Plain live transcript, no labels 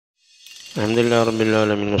الحمد لله رب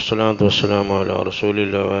العالمين والصلاة والسلام على رسول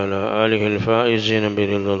الله وعلى آله الفائزين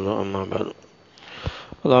برضا الله أما بعد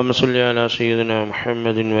اللهم صل على سيدنا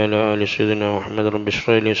محمد وعلى آل سيدنا محمد رب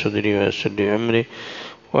اشرح لي صدري ويسر لي أمري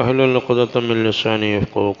واحلل عقدة من لساني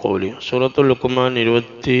يفقهوا قولي سورة لقمان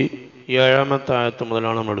 27 ആയത്ത്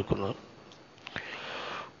മുതലാണ് നമ്മൾ എടുക്കുന്നത്.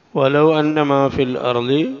 ولو أن ما في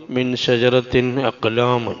الأرض من شجرة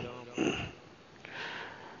أقلام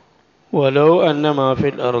വലോ അന്ന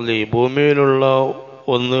മാഫിൽ അർളി ഭൂമിയിലുള്ള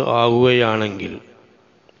ഒന്ന് ആകുകയാണെങ്കിൽ,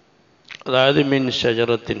 അതായത് മിൻ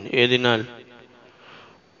ഷജറത്തിൻ ഏതിനാൽ,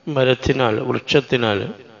 മരത്തിനാൽ, വൃക്ഷത്തിനാൽ.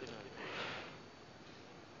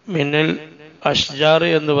 മിന്നൽ അഷ്ജാർ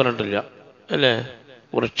എന്ന് പറഞ്ഞിട്ടില്ല അല്ലേ,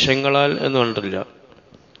 വൃക്ഷങ്ങളാൽ എന്ന് പറഞ്ഞിട്ടില്ല.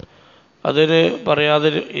 അതിന്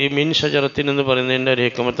പറയാതെ ഈ മിൻ ഷജറത്തിൻ എന്ന് പറയുന്നതിൻ്റെ ഒരു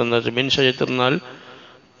ഹിക്മത്ത് എന്താ വെച്ചാൽ, മിൻ ഷജറത്ത് എന്നാൽ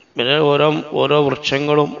പിന്നെ ഓരോ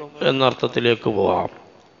വൃക്ഷങ്ങളും എന്ന അർത്ഥത്തിലേക്ക് പോവാം.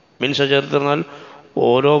 മിൻ ഷജറത്ത് എന്നാൽ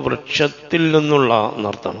ഓരോ വൃക്ഷത്തിൽ നിന്നുള്ള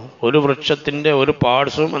എന്നർത്ഥമാണ്. ഒരു വൃക്ഷത്തിൻ്റെ ഒരു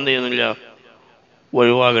പാർട്സും എന്ത് ചെയ്യുന്നില്ല,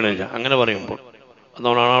 ഒഴിവാകണില്ല. അങ്ങനെ പറയുമ്പോൾ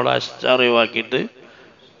അതുകൊണ്ടാണ് അവിടെ അഷ്ജാർ ഒഴിവാക്കിയിട്ട്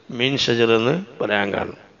മിൻ ഷജർ എന്ന് പറയാൻ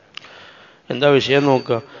കാരണം. എന്താ വിഷയം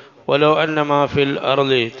നോക്കുക. വലോ അന്ന മാഫിൽ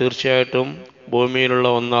അർളി തീർച്ചയായിട്ടും ഭൂമിയിലുള്ള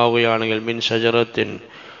ഒന്നാവുകയാണെങ്കിൽ, മിൻ ഷജറത്തിൻ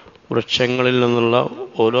വൃക്ഷങ്ങളിൽ നിന്നുള്ള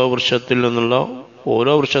ഓരോ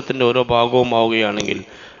വൃക്ഷത്തിൻ്റെ ഓരോ ഭാഗവും ആവുകയാണെങ്കിൽ,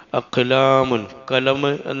 അഖ്ലാമുൻ കലമ്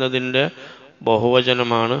എന്നതിൻ്റെ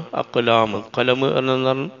ബഹുവചനമാണ് അഖ്ലാമ്. കലമ്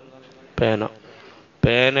എന്നാൽ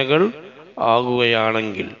പേനകൾ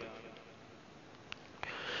ആകുകയാണെങ്കിൽ.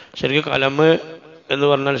 ശരിക്കും കലമ് എന്ന്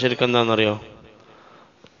പറഞ്ഞാൽ ശരിക്കും എന്താണെന്നറിയോ,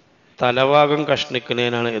 തലഭാഗം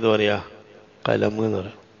കഷ്ണിക്കുന്നതിനാണ് ഇത് പറയുക കലമ് എന്ന്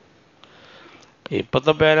പറയുക.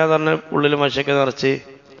 ഇപ്പോഴത്തെ പേന എന്ന് പറഞ്ഞാൽ ഉള്ളിൽ മഷയൊക്കെ നിറച്ച്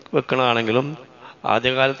വെക്കണതാണെങ്കിലും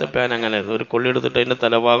ആദ്യകാലത്തെ പേന അങ്ങനെയായിരുന്നു. ഒരു കൊള്ളി എടുത്തിട്ട് അതിൻ്റെ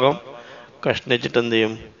തലഭാഗം കഷ്ണിച്ചിട്ട് എന്ത്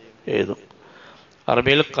ചെയ്യും, എഴുതും.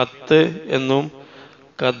 അറബിയിൽ കത്ത് എന്നും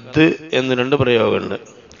കദ് എന്നും രണ്ട് പ്രയോഗമുണ്ട്.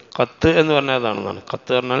 കത്ത് എന്ന് പറഞ്ഞാൽ അതാണെന്നാണ്.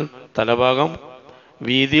 കത്ത് പറഞ്ഞാൽ തലഭാഗം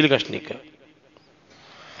വീതിയിൽ കഷ്ണിക്കുക.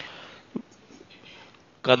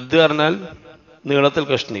 കദ് പറഞ്ഞാൽ നീളത്തിൽ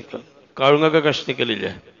കഷ്ണിക്കുക. കഴുങ്ങൊക്കെ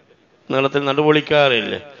കഷ്ണിക്കലില്ലേ, നീളത്തിൽ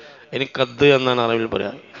നടുപൊളിക്കാറില്ലേ, അതിന് കദ് എന്നാണ് അറബിയിൽ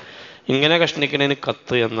പറയാം. ഇങ്ങനെ കഷ്ണിക്കുന്നതിന്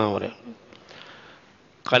കത്ത് എന്നാണ് പറയാം.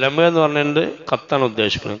 കലമ് എന്ന് പറഞ്ഞിട്ട് കത്താണ്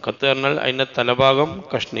ഉദ്ദേശിക്കുന്നത്. കത്ത് പറഞ്ഞാൽ അതിൻ്റെ തലഭാഗം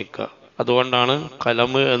കഷ്ണിക്കുക. അതുകൊണ്ടാണ്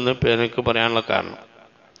കലമ് എന്ന് പേനക്ക് പറയാനുള്ള കാരണം.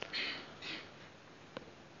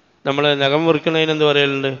 നമ്മൾ നഖം മുറിക്കുന്നതിന് എന്ത്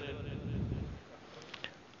പറയലുണ്ട്,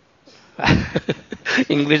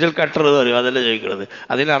 ഇംഗ്ലീഷിൽ കട്ടർ എന്ന് പറയും, അതല്ല ചോദിക്കുന്നത്.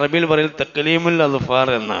 അതിന് അറബിയിൽ പറയുന്നത് തക്ലീമുൽ അദ്ഫാർ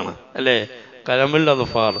എന്നാണ് അല്ലേ. കലമുൽ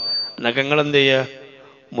അദ്ഫാർ, നഖങ്ങൾ എന്ത് ചെയ്യുക,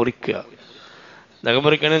 മുറിക്കുക. നഖം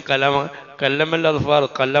മുറിക്കണമെങ്കിൽ കല്ലമൽ അദ്ഫാർ,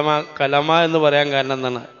 കലമ എന്ന് പറയാൻ കാരണം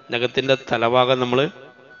എന്താണ്, നഖത്തിൻ്റെ തലഭാഗം നമ്മൾ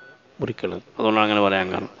മുറിക്കണം. അതുകൊണ്ടാണ് അങ്ങനെ പറയാൻ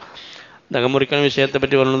കാരണം. നഖം മുറിക്കുന്ന വിഷയത്തെ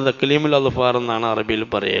പറ്റി പറയുന്നത് തക്ലീമുൽ അദ്ഫാർ എന്നാണ് അറബിയിൽ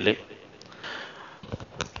പറയൽ.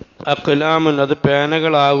 അഖ്ലാമുൻ അത്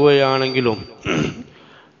പേനകളാകുകയാണെങ്കിലും,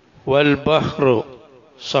 വൽ ബഹ്റു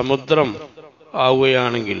സമുദ്രം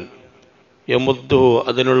ആവുകയാണെങ്കിൽ, യമുദ്ദുഹു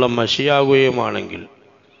അതിനുള്ള മഷിയാകുകയുമാണെങ്കിൽ.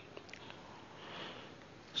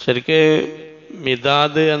 ശരിക്ക്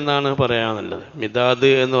മിദാദ് എന്നാണ് പറയാനുള്ളത്. മിദാദ്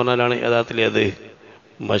എന്ന് പറഞ്ഞാലാണ് യഥാർത്ഥത്തിൽ അത്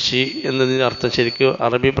മഷി എന്നതിൻ്റെ അർത്ഥം. ശരിക്കും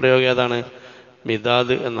അറബി പ്രയോഗം ഏതാണ്,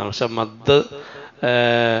 മിദാദ് എന്നാണ്. പക്ഷെ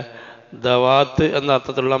ദവാത്ത് എന്ന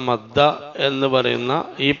അർത്ഥത്തിലുള്ള മദ്ദ എന്ന് പറയുന്ന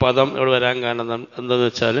ഈ പദം ഇവിടെ വരാൻ കാരണം എന്താണെന്ന്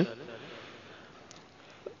വെച്ചാൽ,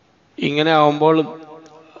 ഇങ്ങനെ ആവുമ്പോൾ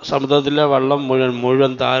സമുദ്രത്തിലെ വെള്ളം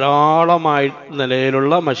മുഴുവൻ ധാരാളമായി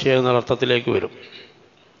നിലയിലുള്ള മഷി എന്ന അർത്ഥത്തിലേക്ക് വരും.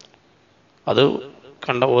 അത്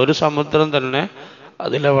കണ്ട ഒരു സമുദ്രം തന്നെ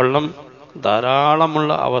അതിലെ വെള്ളം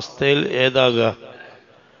ധാരാളമുള്ള അവസ്ഥയിൽ ഏതാകുക,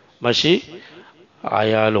 മഷി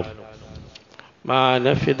ആയാലും. മാ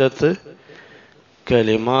നഫിദത്ത്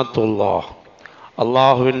കലിമാത്തുല്ലാഹ്,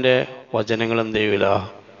 അള്ളാഹുവിൻ്റെ വചനങ്ങൾ എന്ത് ചെയ്യൂല,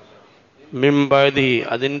 മിൻ ബഅദി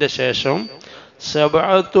അതിൻ്റെ ശേഷം,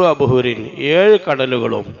 സബഅത്തു അബ്ഹുരിൻ 7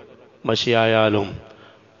 കടലുകളും മഷിയായാലും,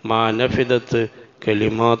 മാ നഫിദത്ത്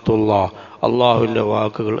കലിമാത്തുല്ലാഹ് അള്ളാഹുവിൻ്റെ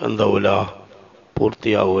വാക്കുകൾ എന്താവൂല,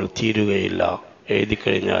 പൂർത്തിയാവുക, തീരുകയില്ല. എഴുതി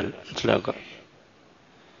കഴിഞ്ഞാൽ മനസ്സിലാക്കാം.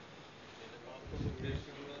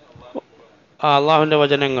 അള്ളാഹുവിൻ്റെ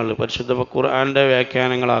വചനങ്ങൾ പരിശുദ്ധ ഖുർആന്റെ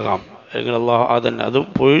വ്യാഖ്യാനങ്ങളാകാം, അല്ലെങ്കിൽ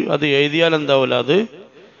അത് എഴുതിയാൽ എന്താവില്ല, അത്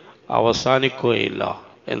അവസാനിക്കുകയില്ല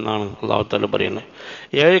എന്നാണ് അള്ളാഹു തആല പറയുന്നത്.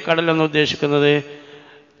 7 കടൽ എന്ന് ഉദ്ദേശിക്കുന്നത്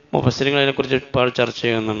മുഫസ്സിറുകൾ അതിനെക്കുറിച്ച് ഇപ്പോൾ ചർച്ച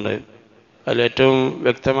ചെയ്യുന്നുണ്ട്. അതിലേറ്റവും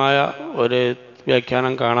വ്യക്തമായ ഒരു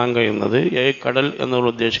വ്യാഖ്യാനം കാണാൻ കഴിയുന്നത് 7 കടൽ എന്നുള്ള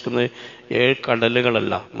ഉദ്ദേശിക്കുന്നത് 7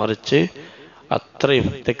 കടലുകളല്ല, മറിച്ച് അത്രയും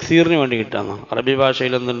തക്സീറിന് വേണ്ടി കിട്ടാന്ന്. അറബി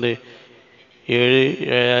ഭാഷയിൽ എന്തുണ്ട്,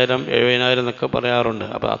 7,000 70,000 എന്നൊക്കെ പറയാറുണ്ട്.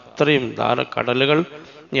 അപ്പോൾ അത്രയും കടലുകൾ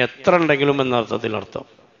ഇനി എത്ര ഉണ്ടെങ്കിലും എന്ന അർത്ഥത്തിൽ അർത്ഥം.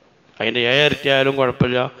 അതിൻ്റെ 7 ഇരട്ടി ആയാലും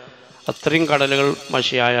കുഴപ്പമില്ല, അത്രയും കടലുകൾ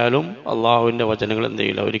മഷിയായാലും അള്ളാഹുവിൻ്റെ വചനങ്ങൾ എന്ത്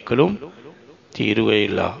ചെയ്യില്ല, ഒരിക്കലും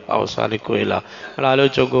തീരുകയില്ല, അവസാനിക്കുകയില്ല. നിങ്ങൾ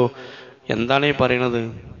ആലോചിച്ച് നോക്കൂ, എന്താണ് ഈ പറയണത്?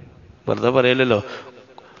 വെറുതെ പറയലല്ലോ.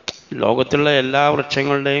 ലോകത്തുള്ള എല്ലാ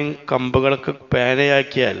വൃക്ഷങ്ങളുടെയും കമ്പുകളൊക്കെ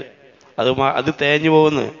പേനയാക്കിയാൽ അത് തേഞ്ഞു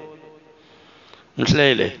പോകുന്നു.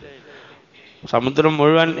 മനസ്സിലായില്ലേ? സമുദ്രം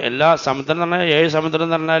മുഴുവൻ, എല്ലാ സമുദ്രം എന്ന് പറഞ്ഞാൽ 7 സമുദ്രം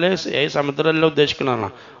എന്ന് പറഞ്ഞാൽ 7 സമുദ്രമല്ല ഉദ്ദേശിക്കുന്നതാണ്.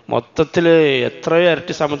 മൊത്തത്തിൽ എത്രയോ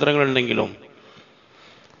ഇരട്ടി സമുദ്രങ്ങളുണ്ടെങ്കിലും,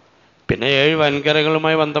 പിന്നെ 7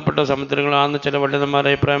 വൻകരകളുമായി ബന്ധപ്പെട്ട സമുദ്രങ്ങളാണെന്ന് ചില പണ്ഡിതന്മാർ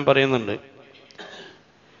അഭിപ്രായം പറയുന്നുണ്ട്.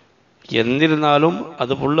 എന്നിരുന്നാലും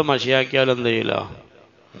അത് ഫുള്ള് മഷിയാക്കിയാൽ എന്ത് ചെയ്യില്ല,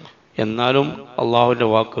 എന്നാലും അള്ളാഹുവിൻ്റെ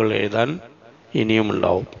വാക്കുകൾ എഴുതാൻ ഇനിയും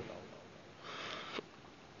ഉണ്ടാവും.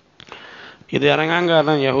 ഇത് ഇറങ്ങാൻ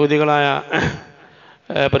കാരണം യഹൂദികളായ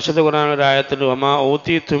പരിശുദ്ധ ഖുർആൻ ഒരു ആയത്തിൽ വമാ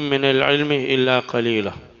ഊതീതും മിനൽ ഇൽമി ഇല്ലാ ഖലീല,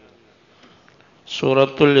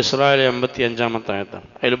 സൂറത്തുൽ ഇസ്രായിൽ 85-ാമത്തെ ആയത്താണ്.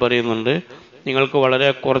 അതിൽ പറയുന്നുണ്ട്, നിങ്ങൾക്ക് വളരെ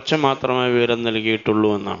കുറച്ച് മാത്രമേ വിവരം നൽകിയിട്ടുള്ളൂ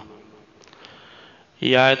എന്നാണ്.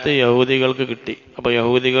 ഈ ആയത്ത് യഹൂദികൾക്ക് കിട്ടി. അപ്പോൾ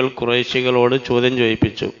യഹൂദികൾ ഖുറൈശികളോട് ചോദ്യം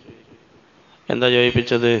ചോദിപ്പിച്ചു. എന്താ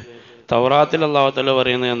ചോദിപ്പിച്ചത്? തൗറാത്തിൽ അല്ലാഹു തആല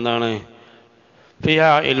പറയുന്നത് എന്താണ്?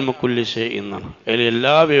 ഫിഹാ ഇൽമു കുല്ലി ഷൈഇൻ എന്നാണ്. അതിൽ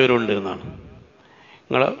എല്ലാ വിവരവും ഉണ്ട് എന്നാണ്.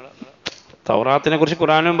 നിങ്ങൾ തൗറാത്തിനെ കുറിച്ച്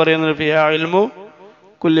ഖുർആനും പറയുന്നത് ഫിഹാ ഇൽമു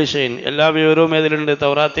കുല്ലി ഷൈഇൻ, എല്ലാ വിവരവും ഏതിലുണ്ട്?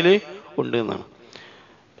 തൗറാത്തിൽ ഉണ്ട് എന്നാണ്.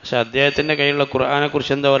 പക്ഷെ അദ്ദേഹത്തിൻ്റെ കയ്യിലുള്ള ഖുർആനെ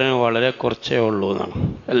കുറിച്ച് എന്താ പറയുന്നത്? വളരെ കുറച്ചേ ഉള്ളൂ എന്നാണ്,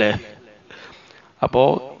 അല്ലേ? അപ്പോൾ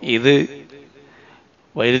ഇത്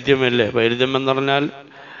വൈരുദ്ധ്യമല്ലേ? വൈരുദ്ധ്യം എന്ന് പറഞ്ഞാൽ,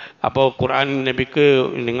 അപ്പോൾ ഖുർആൻ നബിക്ക്,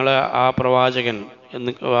 നിങ്ങളെ ആ പ്രവാചകൻ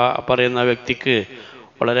എന്ന് പറയുന്ന വ്യക്തിക്ക്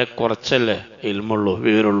വളരെ കുറച്ചല്ലേ ഇൽമുള്ളൂ,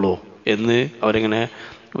 വിവരമുള്ളൂ എന്ന് അവരിങ്ങനെ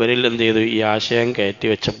ഇവരിൽ എന്ത് ചെയ്തു? ഈ ആശയം കയറ്റി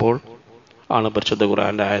വെച്ചപ്പോൾ ആണ് പരിശുദ്ധ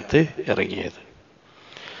ഖുർആൻ്റെ ആയത്ത് ഇറങ്ങിയത്.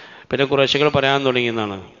 പിന്നെ ഖുറൈശികൾ പറയാൻ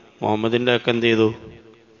തുടങ്ങിയെന്നാണ്, മുഹമ്മദിൻ്റെ ഒക്കെ എന്ത് ചെയ്തു?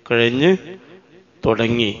 കഴിഞ്ഞ്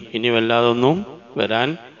തുടങ്ങി, ഇനി വല്ലാതൊന്നും വരാൻ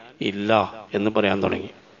ഇല്ല എന്ന് പറയാൻ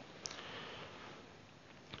തുടങ്ങി.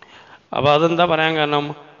 അപ്പോൾ അതെന്താ പറയാൻ കാരണം?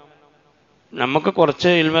 നമുക്ക് കുറച്ച്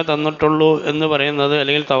ഇൽമേ തന്നിട്ടുള്ളൂ എന്ന് പറയുന്നത്,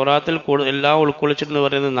 അല്ലെങ്കിൽ തൗറാത്തിൽ എല്ലാം ഉൾക്കൊള്ളിച്ചിട്ടെന്ന്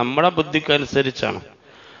പറയുന്നത് നമ്മുടെ ബുദ്ധിക്കനുസരിച്ചാണ്.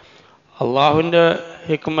 അള്ളാഹുവിൻ്റെ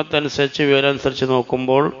ഹിക്മത്ത് അനുസരിച്ച്, വിവരം അനുസരിച്ച്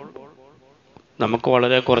നോക്കുമ്പോൾ നമുക്ക്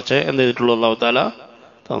വളരെ കുറച്ച് എന്ത് ചെയ്തിട്ടുള്ളൂ, അള്ളാഹു തആല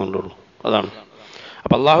തന്നിട്ടുള്ളൂ. അതാണ്.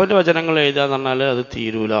 അപ്പം അള്ളാഹുവിൻ്റെ വചനങ്ങൾ എഴുതാന്ന് പറഞ്ഞാൽ അത്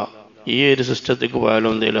തീരൂല. ഈ ഒരു സിസ്റ്റത്തേക്ക് പോയാലും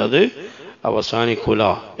എന്തെങ്കിലും അത് അവസാനിക്കൂല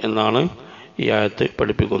എന്നാണ് ഈ ആയത്ത്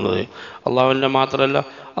പഠിപ്പിക്കുന്നത്. അള്ളാഹുവിൻ്റെ മാത്രമല്ല,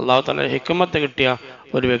 അള്ളാഹു തആല ഹിക്മത്ത് കിട്ടിയ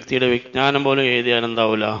ഒരു വ്യക്തിയുടെ വിജ്ഞാനം പോലും എഴുതിയാൽ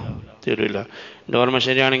എന്താവില്ല, തീരില്ല. എൻ്റെ ഓർമ്മ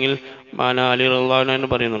ശരിയാണെങ്കിൽ മാന അലി റളിയല്ലാഹു അൻഹു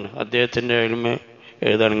പറയുന്നുണ്ട്, അദ്ദേഹത്തിൻ്റെ ഇൽമ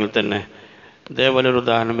എഴുതാണെങ്കിൽ തന്നെ ഇതേപോലെ ഒരു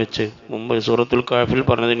ഉദാഹരണം വെച്ച് മുമ്പ് സൂറത്തുൽ കഹ്ഫിൽ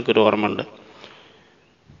പറഞ്ഞത് എനിക്കൊരു ഓർമ്മ ഉണ്ട്.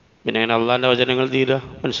 പിന്നെ അങ്ങനെ അള്ളാഹിൻ്റെ വചനങ്ങൾ തീരുക,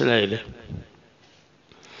 മനസ്സിലായില്ലേ?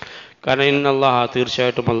 കാരണം ഇന്നല്ലാഹ,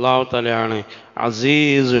 തീർച്ചയായിട്ടും അള്ളാഹു തആലയാണ്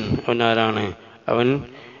അസീസുൻ, അവനാരാണ്? അവൻ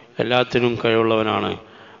എല്ലാത്തിനും കഴിവുള്ളവനാണ്.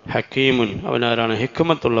 ഹക്കീമുൻ, അവനാരാണ്?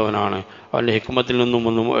 ഹിക്മത്തുള്ളവനാണ്. അവൻ്റെ ഹിക്മത്തിൽ നിന്നും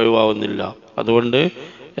ഒന്നും ഒഴിവാകുന്നില്ല. അതുകൊണ്ട്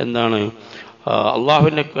എന്താണ്,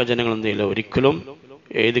 അള്ളാഹുവിൻ്റെ വചനങ്ങൾ എന്ത് ചെയ്യില്ല, ഒരിക്കലും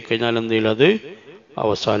എഴുതി കഴിഞ്ഞാൽ എന്ത് ചെയ്യില്ല, അത്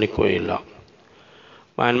അവസാനിക്കുകയില്ല.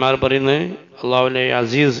 മഹാന്മാർ പറയുന്നത്, അള്ളാഹുവിൻ്റെ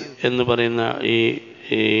അസീസ് എന്ന് പറയുന്ന ഈ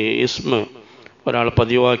ഇസ്മ ഒരാൾ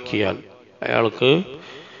പതിവാക്കിയാൽ അയാൾക്ക്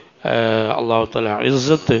അള്ളാഹു തആല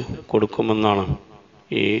ഇസ്സത്ത് കൊടുക്കുമെന്നാണ്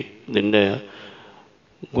ഈ ഇതിൻ്റെ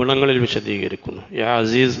ഗുണങ്ങളിൽ വിശദീകരിക്കുന്നു. യാ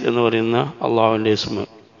അസീസ് എന്ന് പറയുന്ന അള്ളാഹുവിൻ്റെ ഇസ്മ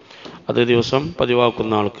അത് ദിവസം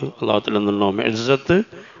പതിവാക്കുന്ന ആൾക്ക് അള്ളാഹു തആല എന്തുണ്ടാവും? ഇസ്സത്ത്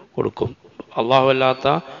കൊടുക്കും. അള്ളാഹു അല്ലാത്ത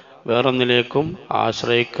വേറൊന്നിലേക്കും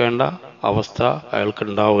ആശ്രയിക്കേണ്ട അവസ്ഥ അയാൾക്ക്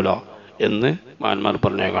ഉണ്ടാവില്ല എന്ന് മഹാന്മാർ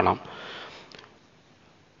പറഞ്ഞേ കാണാം.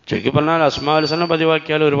 ചുരുക്കി പറഞ്ഞാൽ അസ്മാഉൽ ഹുസ്ന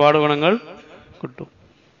പതിവാക്കിയാൽ ഒരുപാട് ഗുണങ്ങൾ കിട്ടും.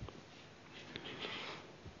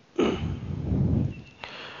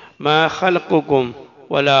 മാ ഖൽഖുകും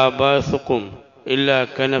വലാ ബഅസുകും ഇല്ലാ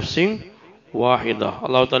കനഫ്സിൻ വാഹിദ.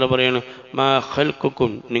 അല്ലാഹു തആല പറയാണ്, മാ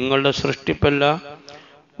ഖൽഖുകും, നിങ്ങളുടെ സൃഷ്ടിപ്പല്ല,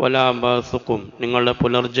 വലാ ബഅസുകും, നിങ്ങളുടെ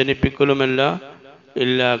പുനർജനിപ്പിക്കലുമല്ല,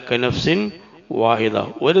 ഇല്ലാ കനഫ്സിൻ വാഹിദ,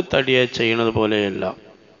 ഒരു തടിയെ ചെയ്യുന്നത് പോലെയല്ല.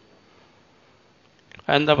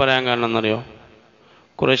 എന്താ പറയാൻ കാരണം എന്നറിയോ?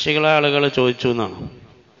 ഖുറൈശികളെ ആളുകൾ ചോദിച്ചു എന്നാണ്.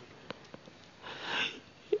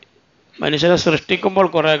 മനുഷ്യരെ സൃഷ്ടിക്കുമ്പോൾ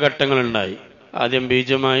കുറേ ഘട്ടങ്ങളുണ്ടായി. ആദ്യം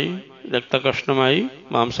ബീജമായി, രക്തകഷ്ണമായി,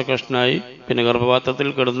 മാംസകഷ്ണമായി, പിന്നെ ഗർഭപാത്രത്തിൽ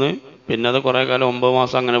കിടന്ന്, പിന്നെ അത് കുറേ കാലം 9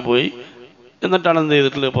 മാസം അങ്ങനെ പോയി, എന്നിട്ടാണ് എന്ത്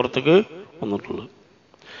ചെയ്തിട്ടുള്ളത്? പുറത്തേക്ക് വന്നിട്ടുള്ളത്.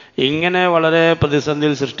 ഇങ്ങനെ വളരെ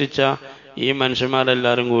പ്രതിസന്ധിയിൽ സൃഷ്ടിച്ച ഈ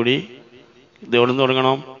മനുഷ്യന്മാരെല്ലാവരും കൂടി ഇത് എവിടെ നിന്ന്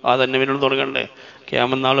തുടങ്ങണം? തന്നെ പിന്നോട് തുടങ്ങണ്ടേ?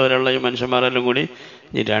 ഖിയാമത്ത് നാൾ വരെയുള്ള ഈ മനുഷ്യന്മാരെല്ലാം കൂടി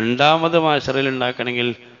ഇനി രണ്ടാമത് മാശറിൽ ഉണ്ടാക്കണമെങ്കിൽ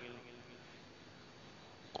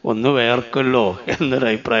ഒന്ന് വേർക്കല്ലോ എന്നൊരു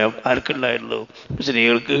അഭിപ്രായം ആർക്കുണ്ടായിരുന്നു?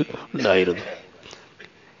 സ്ത്രീകൾക്ക് ഉണ്ടായിരുന്നു.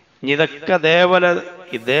 ഇതൊക്കെ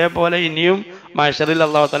ഇതേപോലെ ഇനിയും മഹ്ശറിൽ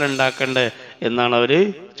അല്ലാഹു തആല ഉണ്ടാക്കണ്ടേ എന്നാണ് അവർ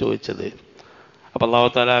ചോദിച്ചത്. അപ്പോൾ അല്ലാഹു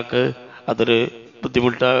തആലക്ക് അതൊരു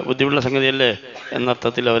ബുദ്ധിമുട്ടുള്ള സംഗതിയല്ലേ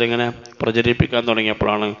എന്നർത്ഥത്തിൽ അവരിങ്ങനെ പ്രചരിപ്പിക്കാൻ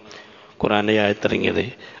തുടങ്ങിയപ്പോഴാണ് ഖുർആൻ്റെ ആയത്തിറങ്ങിയത്.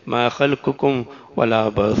 മാ ഖൽഖുക്കും വലാ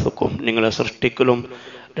ബഅസുക്കും, നിങ്ങളെ സൃഷ്ടിക്കലും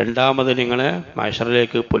രണ്ടാമത് നിങ്ങളെ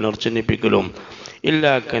മഹ്ശറിലേക്ക് പുനർജനിപ്പിക്കലും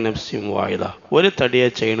ഇല്ലാ കനഫ്സിൻ വാഹിദ, ഒരു തടിയെ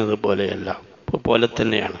ചെയ്യുന്നത് പോലെയല്ല, പോലെ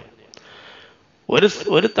തന്നെയാണ്.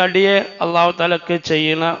 ഒരു തടിയെ അല്ലാഹു തആലക്ക്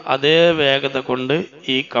ചെയ്യുന്ന അതേ വേഗത കൊണ്ട്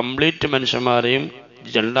ഈ കംപ്ലീറ്റ് മനുഷ്യന്മാരെയും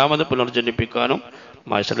രണ്ടാമത് പുനർജനിപ്പിക്കാനും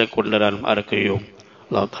മഹ്ശറിലേക്ക് കൊണ്ടുവരാനും ആരൊക്കെയും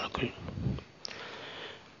അല്ലാഹു തആലക്ക് കഴിയും.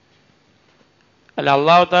 അല്ല,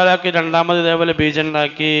 അല്ലാഹു തആലക്ക് രണ്ടാമത് ഇതേപോലെ ബീജം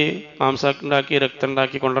ഉണ്ടാക്കി മാംസം ഉണ്ടാക്കി രക്തം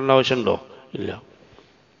ഉണ്ടാക്കി കൊണ്ടുവരേണ്ട ആവശ്യമുണ്ടോ? ഇല്ല.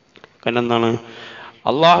 കാരണം എന്താണ്?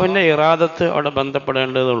 അള്ളാഹുവിൻ്റെ ഇറാദത്ത് അവിടെ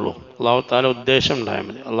ബന്ധപ്പെടേണ്ടതുള്ളൂ. അല്ലാഹു തആല ഉദ്ദേശം ഉണ്ടായാൽ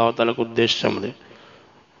മതി, അല്ലാഹു തആലക്ക് ഉദ്ദേശിച്ചാൽ മതി.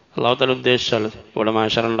 അല്ലാഹു തആല ഉദ്ദേശിച്ചാൽ ഇവിടെ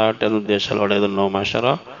മഹ്ശർ ഉണ്ടാകട്ടെ എന്ന് ഉദ്ദേശിച്ചാൽ അവിടെ ഇതുണ്ടാവും, മഹ്ശറ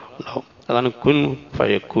ഉണ്ടാവും. അതാണ് കുൻ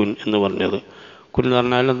ഫയക്കുൻ എന്ന് പറഞ്ഞത്. കുൻ എന്ന്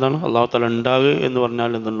പറഞ്ഞാൽ എന്താണ്? അല്ലാഹു തആല ഉണ്ടാകുക എന്ന് പറഞ്ഞാൽ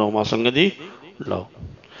എന്തുണ്ടാവും? ആ സംഗതി ഉണ്ടാവും.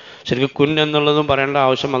 ശരിക്കും കുൻ എന്നുള്ളതും പറയേണ്ട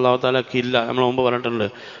ആവശ്യം അല്ലാഹു തആലക്ക് ഇല്ല, നമ്മൾ മുമ്പ് പറഞ്ഞിട്ടുണ്ട്.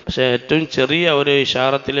 പക്ഷേ ഏറ്റവും ചെറിയ ഒരു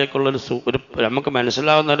ഇഷാറത്തിലേക്കുള്ളൊരു നമുക്ക്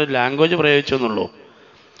മനസ്സിലാവുന്ന ഒരു ലാംഗ്വേജ് പ്രയോഗിച്ചു എന്നുള്ളൂ.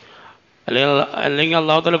 അല്ലെങ്കിൽ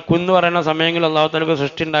അല്ലാഹു തആല കുൻ എന്ന് പറയുന്ന സമയങ്ങളിൽ അല്ലാഹു തആലക്ക്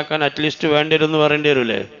സൃഷ്ടി ഉണ്ടാക്കാൻ അറ്റ്ലീസ്റ്റ് വേണ്ടി വരും എന്ന് പറയേണ്ടി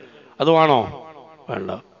വരില്ലേ? അതുവാണോ?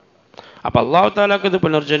 വേണ്ട. അപ്പം അല്ലാഹു തആലക്ക് ഇത്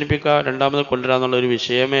പുനർജനിപ്പിക്കുക, രണ്ടാമത് കൊണ്ടുവരാന്നുള്ളൊരു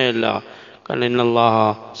വിഷയമേ അല്ല. കാരണം ഇന്നല്ലാഹ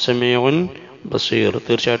സമീഉൻ ബസീർ,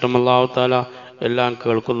 തീർച്ചയായിട്ടും അല്ലാഹു തആല എല്ലാം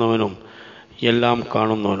കേൾക്കുന്നവനും എല്ലാം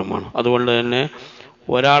കാണുന്നവനുമാണ്. അതുകൊണ്ട് തന്നെ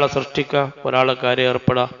ഒരാളെ സൃഷ്ടിക്കുക, ഒരാളെ കാര്യം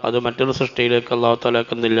ഏർപ്പെടുക, അത് മറ്റൊരു സൃഷ്ടിയിലേക്ക് അല്ലാഹു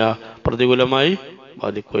തആലക്ക് എന്തില്ല, പ്രതികൂലമായി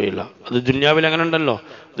ബാധിക്കുകയില്ല. അത് ദുന്യാവിൽ അങ്ങനെ ഉണ്ടല്ലോ.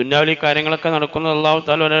 ദുന്യാവിൽ ഈ കാര്യങ്ങളൊക്കെ നടക്കുന്നത് അല്ലാഹു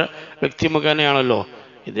തആല ഒരു വ്യക്തി മുഖേനയാണല്ലോ.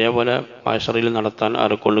 ഇതേപോലെ മഹ്ശറിൽ നടത്താൻ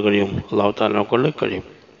ആരെ കൊണ്ട് കഴിയും? അല്ലാഹു തആലയെ കൊണ്ട് കഴിയും.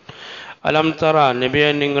 അലം തറ, നബിയെ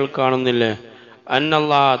നിങ്ങൾ കാണുന്നില്ലേ,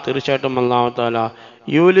 അന്നല്ലാഹ, തീർച്ചയായിട്ടും അല്ലാഹു തആല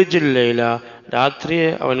യൂലിജുൽ ലൈല, രാത്രിയെ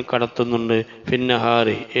അവൻ കടത്തുന്നുണ്ട്,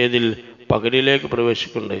 ഫിന്നഹാരി, ഏതിൽ? പകലിലേക്ക്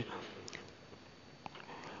പ്രവേശിക്കുന്നുണ്ട്.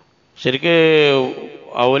 ശരിക്ക്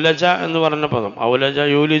ഔലജ എന്ന് പറഞ്ഞ പദം, ഔലജ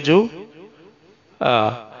യൂലിജു,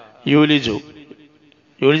 യൂലിജു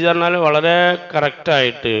പറഞ്ഞാൽ വളരെ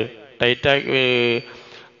കറക്റ്റായിട്ട് ടൈറ്റാക്കി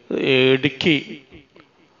ഇടുക്കി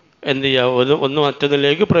എന്ത് ചെയ്യുക, ഒന്ന്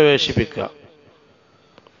മറ്റൊന്നിലേക്ക് പ്രവേശിപ്പിക്കുക.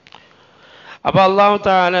 അപ്പോൾ അല്ലാഹു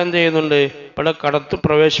തആല എന്ത് ചെയ്യുന്നുണ്ട്? ഇവിടെ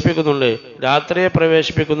പ്രവേശിപ്പിക്കുന്നുണ്ട്, രാത്രിയെ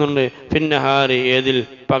പ്രവേശിപ്പിക്കുന്നുണ്ട്, ഫിന്നഹാരി, ഏതിൽ?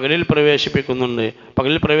 പകലിൽ പ്രവേശിപ്പിക്കുന്നുണ്ട്.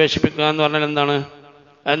 പകലിൽ പ്രവേശിപ്പിക്കുക എന്ന് പറഞ്ഞാൽ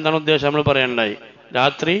എന്താണ് ഉദ്ദേശം? നമ്മൾ പറയണ്ടായി.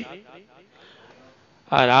 രാത്രി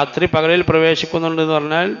പകലിൽ പ്രവേശിക്കുന്നുണ്ട് എന്ന്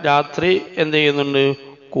പറഞ്ഞാൽ രാത്രി എന്ത് ചെയ്യുന്നുണ്ട്?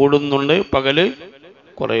 കൂടുന്നുണ്ട്, പകല്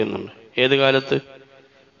കുറയുന്നുണ്ട്. ഏത് കാലത്ത്?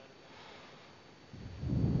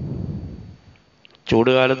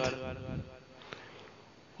 ചൂട് കാലത്ത്.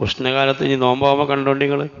 ഉഷ്ണകാലത്ത് ഇനി നോമ്പാകുമ്പോൾ കണ്ടോണ്ടി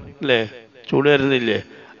നിങ്ങൾ അല്ലേ, ചൂട് വരുന്നില്ലേ?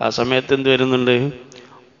 ആ സമയത്ത് എന്ത് വരുന്നുണ്ട്?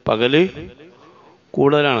 പകല്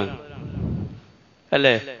കൂടുതലാണ്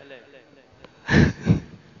അല്ലേ?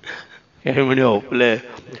 7 മണിയാവും അല്ലേ?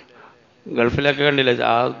 ഗൾഫിലൊക്കെ കണ്ടില്ലേ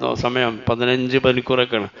ആ സമയം 15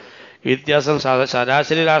 മണിക്കൂറൊക്കെയാണ് വ്യത്യാസം.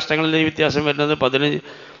 ശരാശരി രാഷ്ട്രങ്ങളിൽ ഈ വ്യത്യാസം വരുന്നത്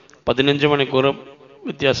 15 മണിക്കൂർ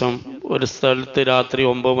വ്യത്യാസം. ഒരു സ്ഥലത്ത് രാത്രി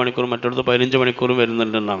 9 മണിക്കൂർ, മറ്റിടത്ത് 15 മണിക്കൂറും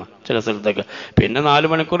വരുന്നുണ്ടെന്നാണ് ചില സ്ഥലത്തൊക്കെ. പിന്നെ 4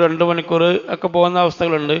 മണിക്കൂർ 2 മണിക്കൂർ ഒക്കെ പോകുന്ന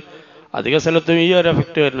അവസ്ഥകളുണ്ട്. അധിക സ്ഥലത്തും ഈ ഒരു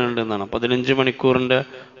എഫക്റ്റ് വരുന്നുണ്ട് എന്നാണ്. 15 മണിക്കൂറിൻ്റെ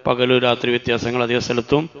പകലും രാത്രി വ്യത്യാസങ്ങൾ അധിക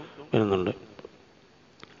സ്ഥലത്തും വരുന്നുണ്ട്.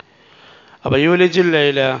 അപ്പോൾ യൂലിജുൽ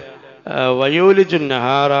ലൈല വയൂലിജുൻ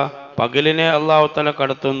നഹാറ, പകലിനെ അല്ലാഹു തആല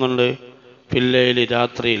കടത്തുന്നുണ്ട്, ഫില്ലൈലി,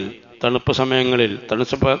 രാത്രിയിൽ. തണുപ്പ്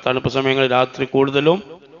സമയങ്ങളിൽ രാത്രി കൂടുതലും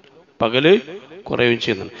പകല് കുറയുകയും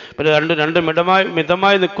ചെയ്യുന്നുണ്ട്. പിന്നെ രണ്ട്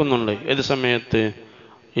മിതമായി നിൽക്കുന്നുണ്ട്. ഏത് സമയത്ത്?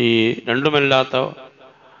 ഈ രണ്ടുമല്ലാത്ത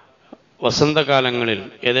വസന്തകാലങ്ങളിൽ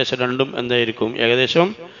ഏകദേശം രണ്ടും എന്തായിരിക്കും? ഏകദേശം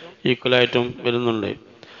ഈക്വലായിട്ടും വരുന്നുണ്ട്.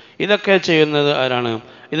 ഇതൊക്കെ ചെയ്യുന്നത് ആരാണ്?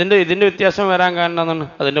 ഇതിൻ്റെ വ്യത്യാസം വരാൻ കാരണം എന്താണ്?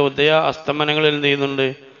 അതിൻ്റെ ഉദയ അസ്തമനങ്ങളിൽ എന്ത് ചെയ്യുന്നുണ്ട്?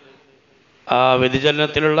 ആ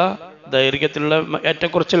വ്യതിചലനത്തിലുള്ള ദൈർഘ്യത്തിലുള്ള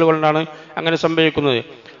ഏറ്റക്കുറച്ചിൽ കൊണ്ടാണ് അങ്ങനെ സംഭവിക്കുന്നത്.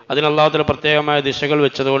 അതിന് അല്ലാഹു തആല പ്രത്യേകമായ ദിശകൾ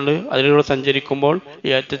വെച്ചതുകൊണ്ട് അതിലൂടെ സഞ്ചരിക്കുമ്പോൾ ഈ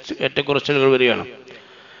ഏറ്റക്കുറച്ചിലുകൾ വരികയാണ്.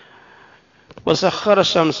 വസഖറ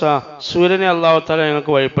ശംസ, സൂര്യനെ അല്ലാഹു തആല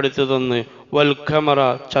ഞങ്ങൾക്ക് വഴിപ്പെടുത്തി തന്നു, വൽ ഖമറ,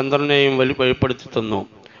 ചന്ദ്രനെയും വഴിപ്പെടുത്തി തന്നു.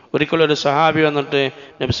 ഒരിക്കലൊരു സഹാബി വന്നിട്ട്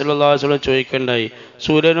നബി സല്ലല്ലാഹു അലൈഹി വസല്ലം ചോദിക്കണ്ടായി,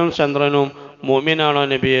 സൂര്യനും ചന്ദ്രനും മുഅ്മിനാണോ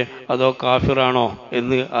നബിയെ അതോ കാഫിറാണോ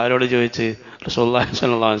എന്ന് ആരോട് ചോദിച്ച്? റസൂലുള്ളാഹി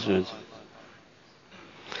സ്വല്ലല്ലാഹു അലൈഹി വസല്ലം.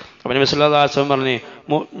 അപ്പോൾ നബി സല്ലല്ലാഹു അലൈഹി വസല്ലം പറഞ്ഞു,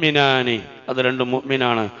 മുഅ്മിനാനി, അത് രണ്ടും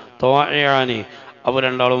മുഅ്മിനാണ്, ത്വാഇആനി, അവർ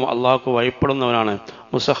രണ്ടാളും അള്ളാഹുക്ക് വഴിപ്പെടുന്നവരാണ്,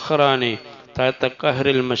 മുസഖറാനി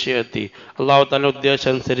തഖഹറിൽ മശിയത്തി, അള്ളാഹു തആല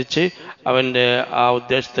ഉദ്ദേശമനുസരിച്ച് അവൻ്റെ ആ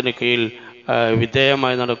ഉദ്ദേശത്തിന് കീഴിൽ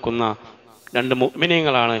വിധേയമായി നടക്കുന്ന രണ്ട്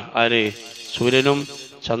മുഅ്മിനീങ്ങളാണ് ആര്? സൂര്യനും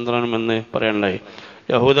ചന്ദ്രനും എന്ന് പറയണ്ടായി.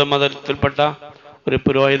 യഹൂദ മതത്തിൽപ്പെട്ട ഒരു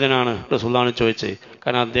പുരോഹിതനാണ് റസൂലുള്ളാഹി ചോദിച്ചത്.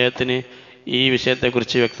 കാരണം അദ്ദേഹത്തിന് ഈ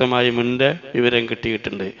വിഷയത്തെക്കുറിച്ച് വ്യക്തമായി മുൻപേ വിവരം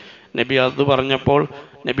കിട്ടിയിട്ടുണ്ട്. നബി അത് പറഞ്ഞപ്പോൾ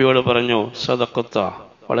നബിയോട് പറഞ്ഞു, സദഖത്ത,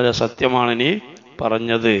 വളരെ സത്യമാണ് നീ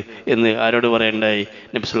പറഞ്ഞത് എന്ന് ആരോട് പറയണ്ടായി?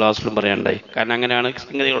 നബി സല്ലല്ലാഹു അലൈഹി വസല്ലം പറയണ്ടായി. കാരണം അങ്ങനെയാണ്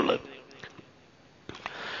സംഗതികളുള്ളത്.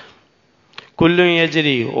 കുല്ലു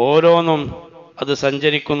യജ്രി, ഓരോന്നും അത്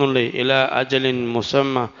സഞ്ചരിക്കുന്നുണ്ട്, ഇല അജലിൻ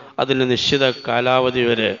മുസമ്മ, അതിന് നിശ്ചിത കാലാവധി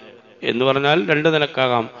വരെ എന്ന് പറഞ്ഞാൽ രണ്ട്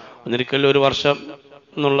നിലക്കാകാം. ഒന്നിരിക്കലും ഒരു വർഷം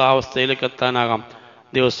എന്നുള്ള അവസ്ഥയിലേക്ക് എത്താനാകാം,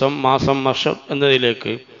 ദിവസം, മാസം, വർഷം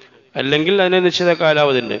എന്നതിലേക്ക്. അല്ലെങ്കിൽ അതിന് നിശ്ചിത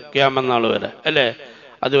കാലാവധി ഉണ്ട്, ഖിയാമത്ത് നാൾ വരെ, അല്ലേ?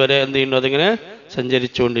 അതുവരെ എന്ത് ചെയ്യുന്നു? അതിങ്ങനെ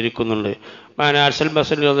സഞ്ചരിച്ചുകൊണ്ടിരിക്കുന്നുണ്ട്. അർസൽ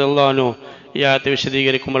ബസരി റളിയല്ലാഹു അൻഹു ഈ ആയത്ത്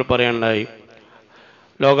വിശദീകരിക്കുമ്പോൾ പറയണ്ടായി,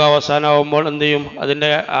 ലോകാവസാനമാകുമ്പോൾ എന്ത് ചെയ്യും?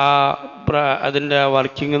 അതിൻ്റെ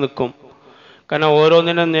വർക്കിംഗ് നിൽക്കും. കാരണം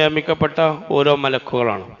ഓരോന്നിനും നിയമിക്കപ്പെട്ട ഓരോ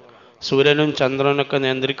മലക്കുകളാണ്. സൂര്യനും ചന്ദ്രനൊക്കെ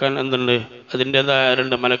നിയന്ത്രിക്കാൻ എന്തുണ്ട്? അതിൻ്റെതായ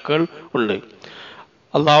രണ്ട് മലക്കുകൾ ഉണ്ട്.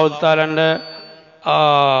 അല്ലാഹു തആലയുടെ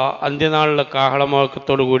അന്ത്യനാളിലെ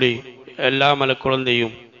കാഹളമുഴക്കത്തോടു കൂടി എല്ലാ മലക്കുകളും എന്ത്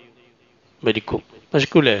ചെയ്യും? മരിക്കും.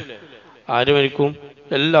 നശിക്കൂലേ? ആര് മരിക്കും?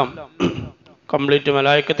 എല്ലാം കംപ്ലീറ്റ്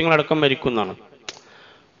മലായിക്കത്തുകളടക്കം മരിക്കുന്നതാണ്.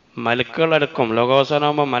 മലക്കുകളടക്കം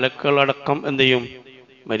ലോകാവസാനമാകുമ്പോൾ മലക്കുകളടക്കം എന്ത് ചെയ്യും?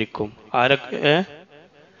 മരിക്കും. ആരൊക്കെ?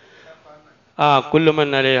 കുല്ലുമൻ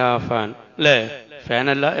അലൈഹാ ഫാൻ, അല്ലേ?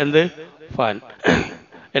 ഫാനല്ല, എന്ത്? ഫാൻ.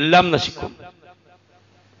 എല്ലാം നശിക്കും.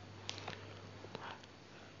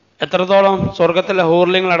 എത്രത്തോളം? സ്വർഗത്തിലെ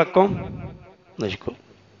ഹൂർലിങ്ങളടക്കം നശിക്കും.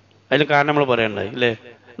 അതിന് കാരണം നമ്മൾ പറയണ്ടായി, അല്ലേ?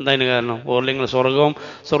 എന്താ അതിന് കാരണം? ഹൂർലിങ്ങൾ,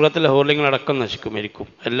 സ്വർഗത്തിലെ ഹൂർലിങ്ങളടക്കം നശിക്കും, മരിക്കും,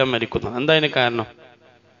 എല്ലാം മരിക്കുന്നു. എന്താ അതിന് കാരണം?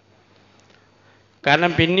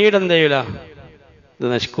 കാരണം പിന്നീട് എന്ത് ചെയ്യൂല? ഇത്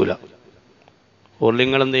നശിക്കൂല.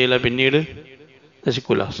 ഹൂർലിങ്ങൾ എന്ത് ചെയ്യില്ല? പിന്നീട്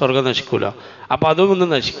നശിക്കൂല, സ്വർഗം നശിക്കൂല. അപ്പം അതും ഒന്ന്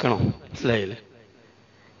നശിക്കണം, മനസ്സിലായില്ലേ?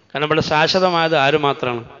 കാരണം ഇവിടെ ശാശ്വതമായത് ആര്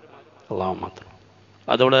മാത്രമാണ്? അല്ലാഹു മാത്രം.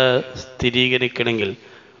 അതോടെ സ്ഥിരീകരിക്കണമെങ്കിൽ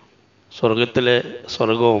സ്വർഗത്തിലെ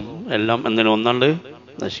സ്വർഗവും എല്ലാം എന്തിനും ഒന്നാണ്ട്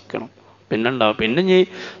നശിക്കണം. പിന്നെ ഉണ്ടാവും. പിന്നെ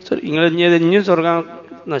ഇനിയും സ്വർഗം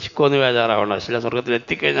നശിക്കുമെന്ന് ബേജാറാവണ്ട. ചില സ്വർഗത്തിൽ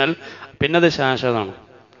എത്തിക്കഴിഞ്ഞാൽ പിന്നെ അത് ശാശ്വതമാണ്.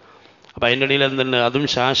 അപ്പം അതിൻ്റെ ഇടയിൽ എന്തുണ്ട്? അതും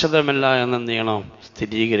ശാശ്വതമല്ല എന്ന് എന്ത് ചെയ്യണം?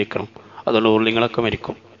 സ്ഥിരീകരിക്കണം. അതുകൊണ്ട് ഉരുളിങ്ങളൊക്കെ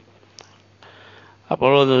മരിക്കും.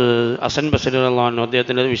 അപ്പോൾ ഹസൻ ബസരി റളിയല്ലാഹു അൻഹു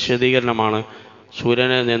അദ്ദേഹത്തിൻ്റെ വിശദീകരണമാണ്,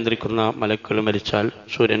 സൂര്യനെ നിയന്ത്രിക്കുന്ന മലക്കുകൾ മരിച്ചാൽ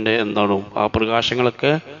സൂര്യൻ്റെ എന്താണോ ആ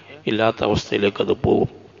പ്രകാശങ്ങളൊക്കെ ഇല്ലാത്ത അവസ്ഥയിലേക്ക് അത് പോകും.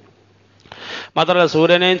 മാത്രമല്ല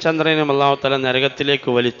സൂര്യനെയും ചന്ദ്രനെയും അല്ലാഹു തആല നരകത്തിലേക്ക്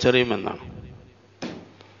വലിച്ചെറിയുമെന്നാണ്.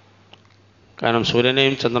 കാരണം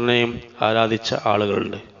സൂര്യനെയും ചന്ദ്രനെയും ആരാധിച്ച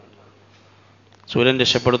ആളുകളുണ്ട്. സൂര്യൻ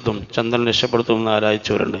രക്ഷപ്പെടുത്തും, ചന്ദ്രൻ രക്ഷപ്പെടുത്തും എന്ന്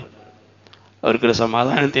ആരാധിച്ചവരുണ്ട്. അവർക്കൊരു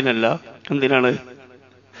സമാധാനത്തിനല്ല, എന്തിനാണ്?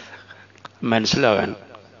 മനസ്സിലാകാൻ.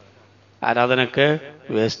 ആരാധനയൊക്കെ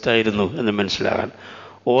വേസ്റ്റായിരുന്നു എന്ന് മനസ്സിലാകാൻ.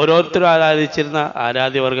 ഓരോരുത്തരും ആരാധിച്ചിരുന്ന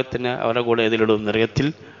ആരാധ്യവർഗത്തിന് അവരുടെ കൂടെ ഇതിലിടും, നരകത്തിൽ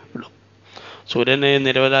ഇടും. സൂര്യനെ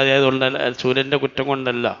നിരവരാധിയായതുകൊണ്ടല്ല, സൂര്യൻ്റെ കുറ്റം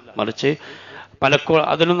കൊണ്ടല്ല, മറിച്ച്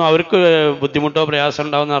അതിനൊന്നും അവർക്ക് ബുദ്ധിമുട്ടോ പ്രയാസം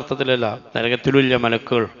ഉണ്ടാകുന്ന അർത്ഥത്തിലല്ല. നരകത്തിലും ഇല്ല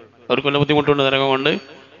മലക്കുകൾ, അവർക്ക് വല്ല ബുദ്ധിമുട്ടുണ്ട് നരകം കൊണ്ട്?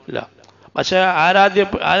 ഇല്ല. പക്ഷെ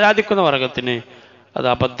ആരാധിക്കുന്ന വർഗത്തിന് അത്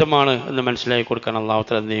അബദ്ധമാണ് എന്ന് മനസ്സിലാക്കി കൊടുക്കാൻ അല്ലാഹു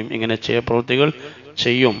തആല എന്ത് ചെയ്യും? ഇങ്ങനെ പ്രവൃത്തികൾ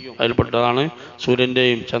ചെയ്യും. അതിൽപ്പെട്ടതാണ്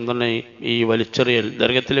സൂര്യൻ്റെയും ചന്ദ്രനെയും ഈ വലിച്ചെറിയൽ,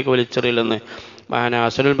 നരകത്തിലേക്ക് വലിച്ചെറിയൽ എന്ന് മഹാനായ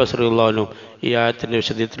ഹസനുൽ ബസരി റളിയല്ലാഹു അൻഹു ഈ ആയത്തിൻ്റെ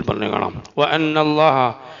വിശദീകരണത്തിൽ പറഞ്ഞു കാണാം. വ അന്നല്ലാഹ,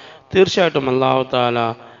 തീർച്ചയായിട്ടും അല്ലാഹു തആല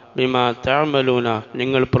ബിമാ തഅമലൂന,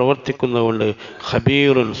 നിങ്ങൾ പ്രവർത്തിക്കുന്നതുകൊണ്ട്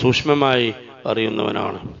ഖബീറുൻ, സൂക്ഷ്മമായി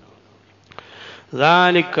അറിയുന്നവനാണ്.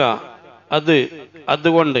 ദാലിക,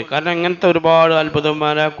 അതുകൊണ്ട്, കാരണം ഇങ്ങനത്തെ ഒരുപാട്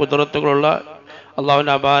അത്ഭുതമായ കുദറത്തുകളുള്ള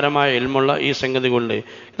അള്ളാഹുവിൻ്റെ അപാരമായ ഇൽമുള്ള ഈ സംഗതി കൊണ്ട്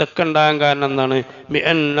ഇതൊക്കെ ഉണ്ടാകാൻ കാരണം എന്താണ്?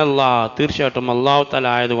 ബിഅന്നല്ലാഹ്, തീർച്ചയായിട്ടും അല്ലാഹു തആല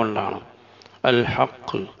ആയതുകൊണ്ടാണ്. അൽ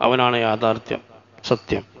ഹഖ്, അവനാണ് യാഥാർത്ഥ്യം,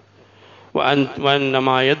 സത്യം.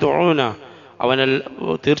 വഅന്നമാ യദ്ഊന,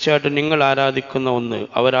 തീർച്ചയായിട്ടും നിങ്ങൾ ആരാധിക്കുന്ന ഒന്ന്,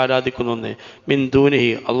 അവരാരാധിക്കുന്ന ഒന്ന്, മിൻ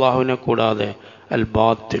ദൂനിഹി, അള്ളാഹുവിനെ കൂടാതെ, അൽ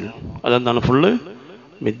ബാത്തിൽ, അതെന്താണ്? ഫുള്ള്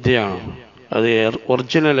മിഥ്യയാണ്, അത്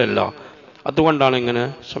ഒറിജിനലല്ല. അതുകൊണ്ടാണ് ഇങ്ങനെ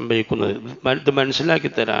സംഭവിക്കുന്നത്. ഇത് മനസ്സിലാക്കി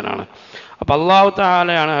തരാനാണ്. അപ്പം അല്ലാഹു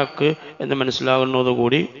തആലയാണ് ഹക്ക് എന്ന്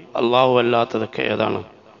മനസ്സിലാകുന്നതോടുകൂടി അല്ലാഹു അല്ലാത്തതൊക്കെ ഏതാണ്?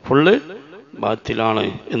 ഫുള്ള് ബാത്തിലാണ്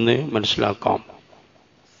എന്ന് മനസ്സിലാക്കാം.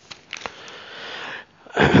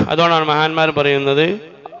 അതുകൊണ്ടാണ് മഹാന്മാർ പറയുന്നത്,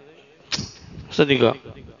 ശ്രദ്ധിക്കുക,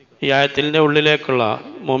 ഈ ആയത്തിൻ്റെ ഉള്ളിലേക്കുള്ള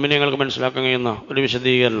മുഅ്മിനീങ്ങൾക്ക് മനസ്സിലാക്കാൻ കഴിയുന്ന ഒരു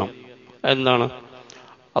വിശദീകരണം എന്താണ്?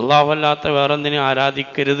 അല്ലാഹു അല്ലാത്ത വേറെന്തിനും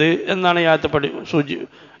ആരാധിക്കരുത് എന്നാണ് ഈ ആയത്ത്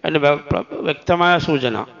അതിൻ്റെ വ്യക്തമായ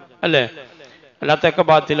സൂചന, അല്ലേ? അല്ലാത്തൊക്കെ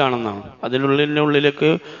ബാത്തിലാണെന്നാണ്. അതിനുള്ളിലേക്ക്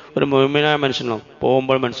ഒരു മുഅ്മിനായ മനുഷ്യനോ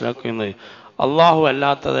പോകുമ്പോൾ മനസ്സിലാക്കുന്നത് അല്ലാഹു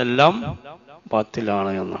അല്ലാത്തതെല്ലാം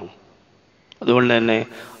ബാത്തിലാണ് എന്നാണ്. അതുകൊണ്ട് തന്നെ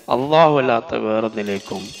അള്ളാഹു അല്ലാത്ത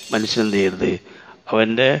വേറൊന്നിലേക്കും മനുഷ്യൻ എന്ത് ചെയ്യരുത്,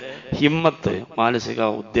 അവൻ്റെ ഹിമ്മത്ത്, മാനസിക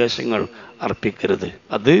ഉദ്ദേശങ്ങൾ അർപ്പിക്കരുത്.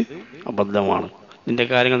 അത് അബദ്ധമാണ്. നിന്റെ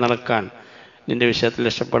കാര്യങ്ങൾ നടക്കാൻ, നിന്റെ വിഷയത്തിൽ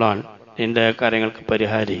രക്ഷപ്പെടാൻ, നിന്റെ കാര്യങ്ങൾക്ക്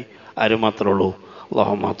പരിഹാരി ആര് മാത്രമേ ഉള്ളൂ?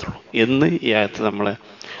 അള്ളാഹു മാത്രമേ ഉള്ളൂ എന്ന് ഈ ആയത്ത് നമ്മളെ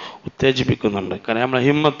ഉത്തേജിപ്പിക്കുന്നുണ്ട്. കാരണം നമ്മളെ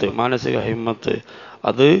ഹിമ്മത്ത്, മാനസിക ഹിമ്മത്ത്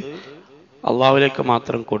അത് അള്ളാഹുവിലേക്ക്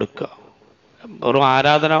മാത്രം കൊടുക്കുക. വെറും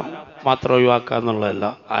ആരാധന മാത്രം ഒഴിവാക്കുക എന്നുള്ളതല്ല.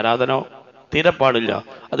 ആരാധന തീരെ പാടില്ല,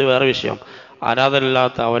 അത് വേറെ വിഷയം. ആരാധന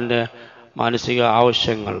ഇല്ലാത്ത അവൻ്റെ മാനസിക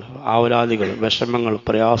ആവശ്യങ്ങൾ, ആവലാദികൾ, വിഷമങ്ങൾ,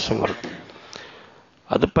 പ്രയാസങ്ങൾ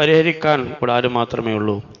അത് പരിഹരിക്കാൻ ഇവിടെ ആര് മാത്രമേ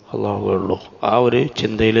ഉള്ളൂ? അള്ളാഹുവേ ഉള്ളൂ. ആ ഒരു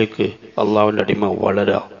ചിന്തയിലേക്ക് അള്ളാഹുവിൻ്റെ അടിമ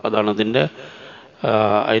വളരുക. അതാണ് അതിൻ്റെ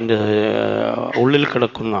ഉള്ളിൽ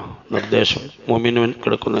കിടക്കുന്ന നിർദ്ദേശം, മുഅ്മിനിൽ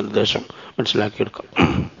കിടക്കുന്ന നിർദ്ദേശം മനസ്സിലാക്കിയെടുക്കാം.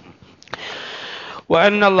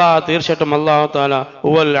 വഅന്നല്ലാഹ, തീർച്ചയായിട്ടും അല്ലാഹു തആല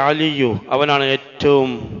ഹുവൽ അലിയ്യു, അവനാണ്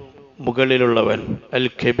ഏറ്റവും മുകളിലുള്ളവൻ, അൽ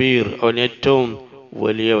കബീർ, അവൻ ഏറ്റവും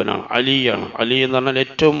വലിയവനാണ്. അലിയാണ്. അലി എന്ന് പറഞ്ഞാൽ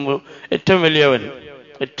ഏറ്റവും വലിയവൻ,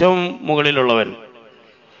 ഏറ്റവും മുകളിലുള്ളവൻ.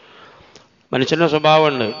 മനുഷ്യൻ്റെ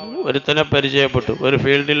സ്വഭാവമുണ്ട്. ഒരുത്തനെ പരിചയപ്പെട്ടു, ഒരു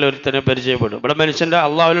ഫീൽഡിൽ ഒരുത്തനെ പരിചയപ്പെട്ടു. ഇവിടെ മനുഷ്യൻ്റെ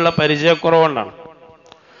അള്ളാഹുവിലുള്ള പരിചയക്കുറവുകൊണ്ടാണ്.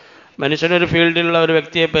 മനുഷ്യനൊരു ഫീൽഡിലുള്ള ഒരു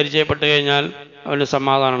വ്യക്തിയെ പരിചയപ്പെട്ട് കഴിഞ്ഞാൽ അവന്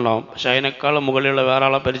സമാധാനം ഉണ്ടാവും. പക്ഷെ അതിനേക്കാളും മുകളിലുള്ള വേറെ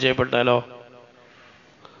ആളെ പരിചയപ്പെട്ടാലോ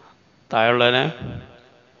താഴെയുള്ളവനെ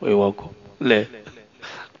ഒഴിവാക്കും, അല്ലേ?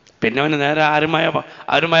 പിന്നെ അവന് നേരെ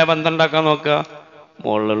ആരുമായ ബന്ധം ഉണ്ടാക്കാൻ നോക്കുക,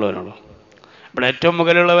 മുകളിലുള്ളവനാണോ. ഇവിടെ ഏറ്റവും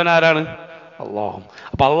മുകളിലുള്ളവൻ ആരാണ്? അള്ളാഹു.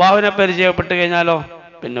 അപ്പം അള്ളാഹുവിനെ പരിചയപ്പെട്ട് കഴിഞ്ഞാലോ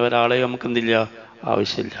പിന്നെ ഒരാളെ നമുക്ക് എന്തില്ല,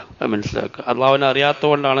 ആവശ്യമില്ല. അത് മനസ്സിലാക്കുക. അള്ളാഹുവിനെ അറിയാത്തത്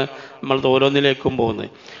കൊണ്ടാണ് നമ്മൾ ഓരോന്നിലേക്കും പോകുന്നത്.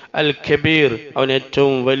 അൽ കബീർ, അവൻ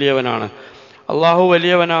ഏറ്റവും വലിയവനാണ്. അള്ളാഹു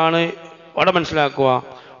വലിയവനാണ്. അവിടെ മനസ്സിലാക്കുക,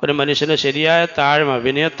 ഒരു മനുഷ്യന് ശരിയായ താഴ്മ,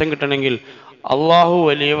 വിനയത്വം കിട്ടണമെങ്കിൽ അള്ളാഹു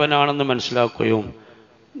വലിയവനാണെന്ന് മനസ്സിലാക്കുകയും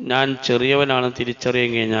ഞാൻ ചെറിയവനാണ്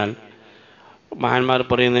തിരിച്ചറിയാൻ കഴിഞ്ഞാൽ മഹാന്മാർ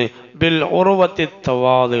പറയുന്നത് ബിൽ ഉർവത്തി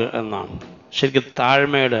തവാദ് എന്നാണ്. ശരിക്കും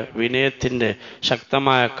താഴ്മയുടെ, വിനയത്തിൻ്റെ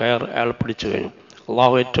ശക്തമായ കയർ അയാൾ പിടിച്ചു കഴിഞ്ഞു.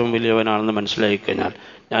 അള്ളാഹു ഏറ്റവും വലിയവനാണെന്ന് മനസ്സിലാക്കി കഴിഞ്ഞാൽ,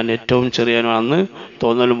 ഞാൻ ഏറ്റവും ചെറിയവനാണെന്ന്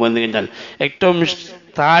തോന്നലും വന്നു കഴിഞ്ഞാൽ ഏറ്റവും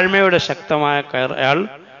താഴ്മയുടെ ശക്തമായ കയർ അയാൾ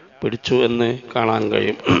പിടിച്ചു എന്ന് കാണാൻ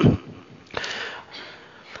കഴിയും.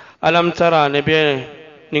 അലം തറ, നബിയെ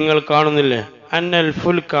നിങ്ങൾ കാണുന്നില്ലേ, അന്നൽ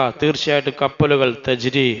ഫുൽക, തീർച്ചയായിട്ടും കപ്പലുകൾ,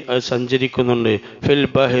 തജ്രി, അത് സഞ്ചരിക്കുന്നുണ്ട്, ഫിൽ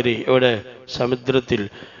ബഹരി, ഇവിടെ സമുദ്രത്തിൽ,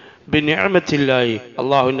 ബിനിഅമത്തില്ലാഹി,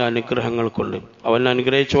 അള്ളാഹുവിൻ്റെ അനുഗ്രഹങ്ങൾ കൊണ്ട്. അവൻ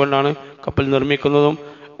അനുഗ്രഹിച്ചുകൊണ്ടാണ് കപ്പൽ നിർമ്മിക്കുന്നതും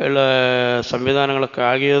സംവിധാനങ്ങളൊക്കെ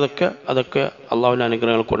ആകിയതൊക്കെ, അതൊക്കെ അള്ളാഹുവിൻ്റെ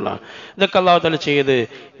അനുഗ്രഹങ്ങൾ കൊണ്ടാണ്. ഇതൊക്കെ അള്ളാഹു തആല ചെയ്ത്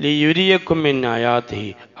ലിയുരിയക്കും മിൻ ആയാതിഹി,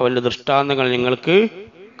 അവൻ്റെ ദൃഷ്ടാന്തങ്ങൾ നിങ്ങൾക്ക്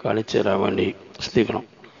കാണിച്ചു തരാൻ വേണ്ടി. ശ്രദ്ധിക്കണം,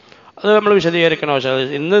 അത് നമ്മൾ വിശദീകരിക്കണം. പക്ഷേ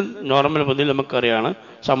ഇന്ന് നോർമൽ ബുദ്ധിയിൽ നമുക്കറിയാണ്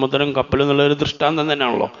സമുദ്രം, കപ്പൽ എന്നുള്ളൊരു ദൃഷ്ടാന്തം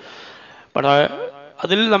തന്നെയാണല്ലോ. പക്ഷേ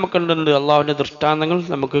അതിൽ നമുക്കുണ്ട് അള്ളാഹുവിൻ്റെ ദൃഷ്ടാന്തങ്ങൾ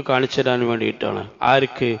നമുക്ക് കാണിച്ചു തരാൻ വേണ്ടിയിട്ടാണ്.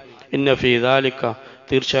 ആർക്ക്? ഇന്ന ഫീ ദാലിക,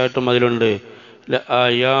 തീർച്ചയായിട്ടും അതിലുണ്ട്,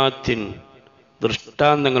 ലആയാത്തിൻ,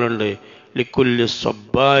 ദൃഷ്ടാന്തങ്ങളുണ്ട്, ലിക്കുല്ലി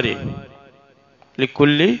സ്വബ്ബാരിൻ,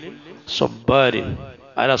 ലിക്കുല്ലി സ്വബ്ബാരിൻ.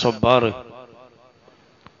 ആരാ സ്വബ്ബാർ?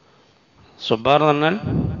 സ്വബ്ബാർ എന്ന് പറഞ്ഞാൽ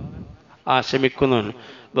ക്ഷമിക്കുന്നവൻ,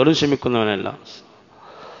 വെറും ക്ഷമിക്കുന്നവനല്ല.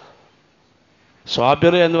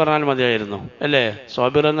 സ്വാബിർ എന്ന് പറഞ്ഞാൽ മതിയായിരുന്നു, അല്ലേ?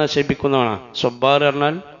 സ്വാബിർ എന്നാൽ ക്ഷമിക്കുന്നവനാണ്. സ്വബ്ബാർ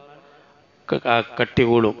പറഞ്ഞാൽ കട്ടി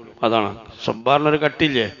കൂടും, അതാണ്. സ്വബ്ബാറിനൊരു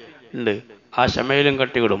കട്ടിയില്ലേ, ഉണ്ട്. ആ ക്ഷമയിലും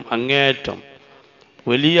കട്ടി കൂടും, അങ്ങേയറ്റം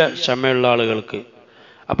വലിയ ക്ഷമയുള്ള ആളുകൾക്ക്.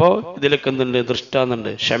 അപ്പോൾ ഇതിലൊക്കെ എന്തുണ്ട്?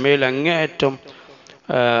 ദൃഷ്ടാന്തമുണ്ട്. ക്ഷമയിൽ അങ്ങേയറ്റം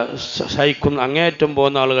സഹിക്കുന്ന, അങ്ങേയറ്റം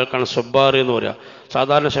പോകുന്ന ആളുകൾക്കാണ് സ്വബ്ബാർ എന്ന് പറയുക.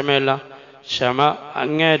 സാധാരണ ക്ഷമയല്ല, ക്ഷമ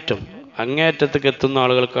അങ്ങേയറ്റത്തേക്ക് എത്തുന്ന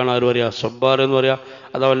ആളുകൾക്കാണ് അവർ പറയുക സ്വബ്ബാർ എന്ന് പറയുക.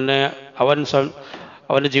 അത്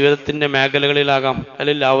അവൻ്റെ ജീവിതത്തിൻ്റെ മേഖലകളിലാകാം,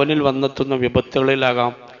 അല്ലെങ്കിൽ അവനിൽ വന്നെത്തുന്ന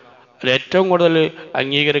വിപത്തുകളിലാകാം. അതിൽ ഏറ്റവും കൂടുതൽ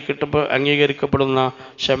അംഗീകരിക്കപ്പെടുന്ന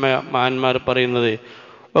ക്ഷമ മഹാന്മാർ പറയുന്നത്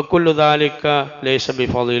വക്കുല്ലു ദാലിക ലൈസ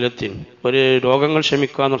ബിഫളീലത്തിൻ, ഒരു രോഗങ്ങൾ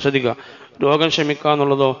ക്ഷമിക്കുക എന്ന് ശ്രദ്ധിക്കുക. രോഗം ക്ഷമിക്കുക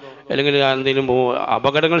എന്നുള്ളതോ, അല്ലെങ്കിൽ എന്തെങ്കിലും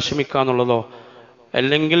അപകടങ്ങൾ ക്ഷമിക്കുക എന്നുള്ളതോ,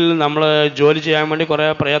 അല്ലെങ്കിൽ നമ്മൾ ജോലി ചെയ്യാൻ വേണ്ടി കുറേ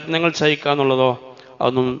പ്രയത്നങ്ങൾ സഹിക്കുക എന്നുള്ളതോ,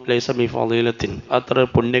 അതൊന്നും ലൈസ ബിഫളീലത്തിൻ, അത്ര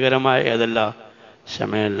പുണ്യകരമായ ഏതല്ല,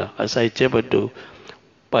 ക്ഷമയല്ല. അത് സഹിച്ചേ പറ്റൂ.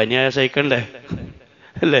 പനിയായ സഹിക്കണ്ടേ,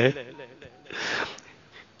 അല്ലേ?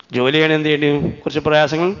 ജോലി ചെയ്യണ എന്ത് ചെയ്യേണ്ടി വരും? കുറച്ച്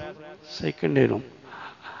പ്രയാസങ്ങൾ സഹിക്കേണ്ടി വരും.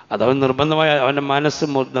 അതവൻ നിർബന്ധമായി, അവൻ്റെ മനസ്സ്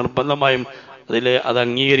നിർബന്ധമായും അത്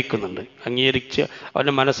അംഗീകരിക്കുന്നുണ്ട്. അംഗീകരിച്ച്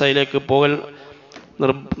അവൻ്റെ മനസ്സ് അതിലേക്ക് പോകൽ,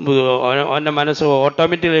 അവൻ്റെ മനസ്സ്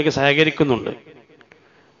ഓട്ടോമാറ്റിക്കിലേക്ക് സഹകരിക്കുന്നുണ്ട്.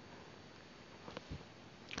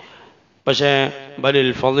 പക്ഷേ ബലിൽ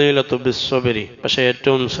ഫളീലത്തു ബിസ്സബ്രി, പക്ഷേ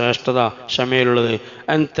ഏറ്റവും ശ്രേഷ്ഠത ക്ഷമയിലുള്ളത്,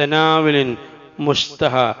 അൻ തനാവിലിൻ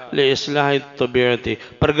മുസ്തഹ ലി ഇസ്ലാഹി തബീഅത്തി,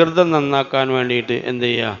 പ്രകൃതം നന്നാക്കാൻ വേണ്ടിയിട്ട് എന്ത്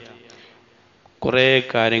ചെയ്യുക? കുറേ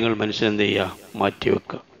കാര്യങ്ങൾ മനുഷ്യൻ എന്ത് ചെയ്യുക?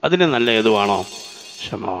 മാറ്റിവെക്കുക. അതിന് നല്ല ഏതുവാണോ?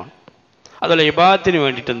 ക്ഷമ വേണം. അതുപോലെ ഇബാദത്തിന്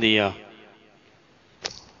വേണ്ടിയിട്ട് എന്ത് ചെയ്യുക?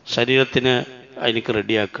 ശരീരത്തിന് അതിലേക്ക്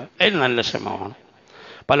റെഡിയാക്കുക, അതിന് നല്ല ക്ഷമ വേണം.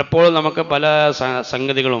 പലപ്പോഴും നമുക്ക് പല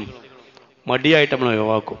സംഗതികളും മടിയായിട്ട് നമ്മൾ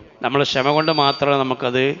ഒഴിവാക്കും. നമ്മൾ ക്ഷമ കൊണ്ട് മാത്രമേ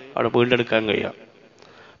നമുക്കത് അവിടെ വീണ്ടെടുക്കാൻ കഴിയുക.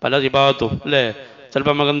 പല ഇബാദത്തും അല്ലേ,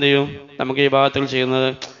 ചിലപ്പോൾ നമുക്ക് എന്ത് ചെയ്യും, നമുക്ക് ഈ ഇബാദത്തുകൾ ചെയ്യുന്നത്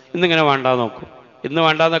ഇന്നിങ്ങനെ വേണ്ടാന്ന് നോക്കും, ഇന്ന്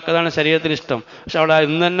വേണ്ടാന്നൊക്കെതാണ് ശരീരത്തിന് ഇഷ്ടം. പക്ഷെ അവിടെ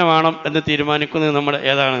ഇന്ന് തന്നെ വേണം എന്ന് തീരുമാനിക്കുന്നത് നമ്മുടെ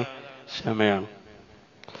ഏതാണ്? ക്ഷമയാണ്.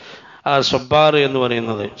 ആ സബ്ബാർ എന്ന്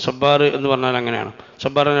പറയുന്നത്, സബ്ബാർ എന്ന് പറഞ്ഞാൽ അങ്ങനെയാണ്.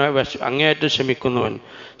 സബ്ബാർ അങ്ങേയറ്റം ക്ഷമിക്കുന്നവൻ.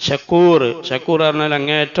 ഷക്കൂർ, ഷക്കൂർ പറഞ്ഞാൽ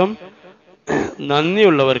അങ്ങേയറ്റം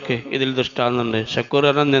നന്ദിയുള്ളവർക്ക് ഇതിൽ ദൃഷ്ടാന്തമുണ്ട്. ഷക്കൂർ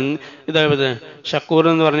പറഞ്ഞാൽ ഇതേപോലെ ഷക്കൂർ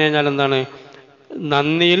എന്ന് പറഞ്ഞു കഴിഞ്ഞാൽ എന്താണ്?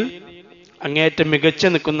 നന്ദിയിൽ അങ്ങേയറ്റം മികച്ച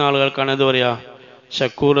നിൽക്കുന്ന ആളുകൾക്കാണ് ഇത് പറയുക,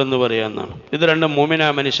 ഷക്കൂർ എന്ന് പറയുക എന്നാണ്. ഇത് രണ്ടും മുഅ്മിന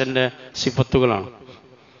മനുഷ്യന്റെ സിഫത്തുകളാണ്.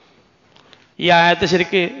 ഈ ആയത്ത്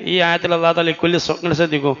ശരിക്ക് ഈ ആയത്തിൽ അല്ലാഹു തആല ലിക്കുല്ലി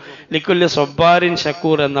ശ്രദ്ധിക്കും, ലിക്കുല്ലി സബ്ബാരിൻ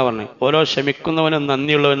ഷക്കൂർ എന്നാ പറഞ്ഞത്. ഓരോ ക്ഷമിക്കുന്നവനും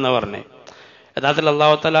നന്ദിയുള്ളവൻ എന്നാ പറഞ്ഞത്. യഥാർത്ഥത്തിൽ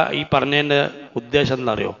അല്ലാഹു തആല ഈ പറഞ്ഞതിൻ്റെ ഉദ്ദേശം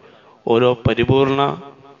എന്താ അറിയോ? ഓരോ പരിപൂർണ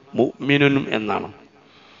മുഅ്മിനും എന്നാണ്.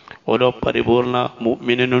 ഓരോ പരിപൂർണ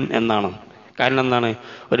മുഅ്മിനും എന്നാണ്. കാരണം എന്താണ്?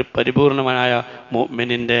 ഒരു പരിപൂർണമായ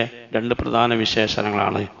മുഅ്മിനിൻ്റെ രണ്ട് പ്രധാന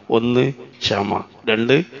വിശേഷണങ്ങളാണ്. ഒന്ന് ക്ഷമ,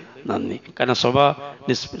 രണ്ട് നന്ദി. കാരണം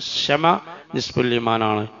ക്ഷമ നിസ്ബുൽ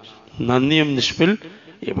ഈമാനാണ്, നന്ദിയും നിസ്ബുൽ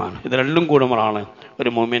ഈമാൻ. ഇത് രണ്ടും കൂടുമ്പോഴാണ് ഒരു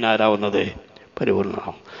മുഅ്മിൻ ആരാവുന്നത്?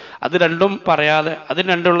 പരിപൂർണമാവും. അത് രണ്ടും പറയാതെ അതിന്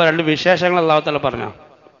രണ്ടുള്ള രണ്ട് വിശേഷങ്ങൾ അല്ലാഹു തആല പറഞ്ഞ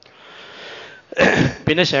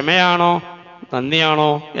പിന്നെ ക്ഷമയാണോ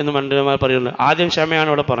നന്ദിയാണോ എന്ന് പണ്ഡിതന്മാർ പറയുന്നത്. ആദ്യം ക്ഷമയാണ്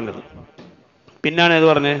ഇവിടെ പറഞ്ഞത്, പിന്നാണ് ഏത്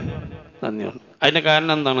പറഞ്ഞത്? നന്ദി പറഞ്ഞു. അതിൻ്റെ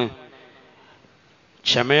കാരണം എന്താണ്?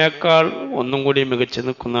 ക്ഷമയേക്കാൾ ഒന്നും കൂടി മികച്ചു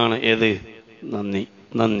നിൽക്കുന്നതാണ് ഏത്? നന്ദി.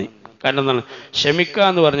 കാരണം എന്താണ്? ക്ഷമിക്കുക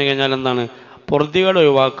എന്ന് പറഞ്ഞു കഴിഞ്ഞാൽ എന്താണ്? പൊറുതികൾ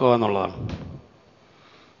ഒഴിവാക്കുക എന്നുള്ളതാണ്.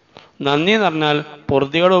 നന്ദി എന്ന് പറഞ്ഞാൽ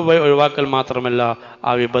പൊറുതികൾ ഒഴിവാക്കൽ മാത്രമല്ല,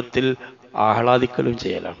 ആ വിപത്തിൽ ആഹ്ലാദിക്കലും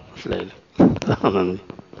ചെയ്യലാണ്. മനസ്സിലായില്ലേ? നന്ദി.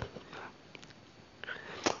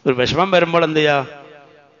 ഒരു വിഷമം വരുമ്പോൾ എന്ത് ചെയ്യുക?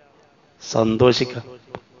 സന്തോഷിക്കുക.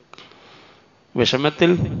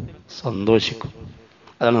 വിഷമത്തിൽ സന്തോഷിക്കും,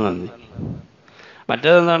 അതാണ് നന്ദി.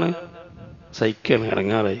 മറ്റേതെന്താണ്? സഹിക്കുകയാണ്,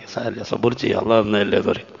 ഇറങ്ങാറായി, സബൂർ ചെയ്യുക, അല്ലാഹ് എന്നല്ലേ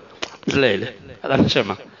പറയും. മനസ്സിലായില്ലേ? അതാണ്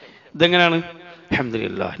ക്ഷമ. ഇതെങ്ങനെയാണ്?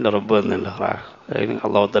 അൽഹംദുലില്ലാഹ്, എൻ്റെ റബ്ബ് എന്നല്ല,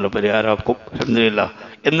 അല്ലാഹു തആല പരിഹാരമാക്കും, അൽഹംദുലില്ലാഹ്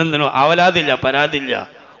എന്നെന്തിനോ ആവലാതില്ല, പരാതില്ല,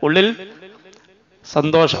 ഉള്ളിൽ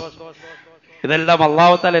സന്തോഷം. ഇതെല്ലാം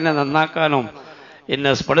അല്ലാഹു തആല എന്നെ നന്നാക്കാനും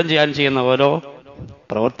എന്നെ സ്ഫുടം ചെയ്യാൻ ചെയ്യുന്ന ഓരോ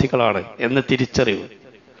പ്രവർത്തികളാണ് എന്ന് തിരിച്ചറിവ്.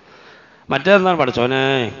 മറ്റേതെന്താണ്? പഠിച്ചോനെ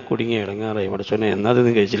കുടുങ്ങി ഇടങ്ങാറായി, പഠിച്ചോനെ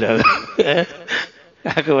എന്നതൊന്നും കഴിച്ചില്ല,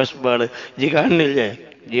 ആക്കെ വിഷമാണ്, ജി കാണുന്നില്ലേ,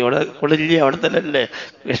 ജി അവിടെ ഇല്ലേ, അവിടെ തന്നെ അല്ലേ,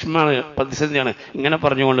 വിഷമാണ്, പ്രതിസന്ധിയാണ്, ഇങ്ങനെ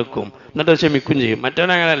പറഞ്ഞുകൊണ്ട് നിൽക്കും. എന്നിട്ട് ക്ഷമിക്കും ചെയ്യും.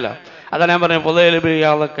 മറ്റവനെ അങ്ങനെയല്ല. അതാണ് ഞാൻ പറഞ്ഞത്, പൊതുവെ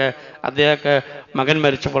അദ്ദേഹമൊക്കെ മകൻ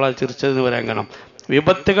മരിച്ചപ്പോൾ അത് ചിരിച്ചതെന്ന് പറയാൻ കാരണം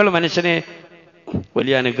വിപത്തുകൾ മനുഷ്യന്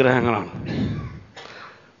വലിയ അനുഗ്രഹങ്ങളാണ്.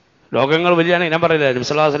 ലോകങ്ങൾ വലിയ ഞാൻ പറയില്ല, നബി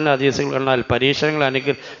സല്ലല്ലാഹു അലൈഹി വസല്ലം ഹദീസുകൾ കണ്ടാൽ പരീക്ഷണങ്ങൾ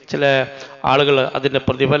ചില ആളുകൾ അതിൻ്റെ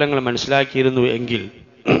പ്രതിഫലങ്ങൾ മനസ്സിലാക്കിയിരുന്നു എങ്കിൽ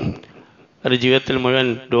ഒരു ജീവിതത്തിൽ മുഴുവൻ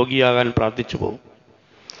രോഗിയാകാൻ പ്രാർത്ഥിച്ചു പോകും.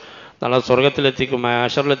 നാളെ സ്വർഗത്തിലെത്തിക്കും,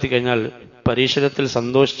 ആശറിലെത്തിക്കഴിഞ്ഞാൽ പരീക്ഷണത്തിൽ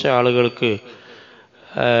സന്തോഷിച്ച ആളുകൾക്ക്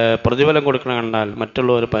പ്രതിഫലം കൊടുക്കണം കണ്ടാൽ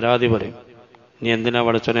മറ്റുള്ളവർ പരാതി പറയും, നീ എന്തിനാ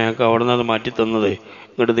പഠിച്ചോനെ ഞങ്ങൾക്ക് അവിടെ നിന്ന് അത് മാറ്റി തന്നത്,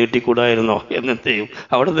 ഇങ്ങോട്ട് നീട്ടിക്കൂടായിരുന്നോ എന്നെന്ത് ചെയ്യും,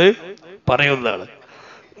 അവിടുന്ന് പറയുന്നതാണ്.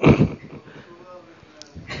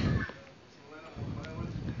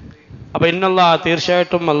 അപ്പൊ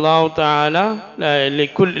തീർച്ചയായിട്ടും അല്ലാഹു തആല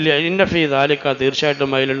ഇന്ന ഫീ ദാലിക,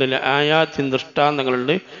 തീർച്ചയായിട്ടും അതിലുള്ള ആയാത്തിൻ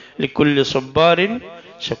ദൃഷ്ടാന്തങ്ങളുണ്ട്, ലിക്കുല്ലി സബ്ബാരിൻ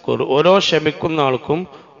ഷക്കൂർ, ഓരോ ക്ഷമിക്കുന്ന ആൾക്കും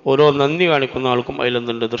ഓരോ നന്ദി കാണിക്കുന്ന ആൾക്കും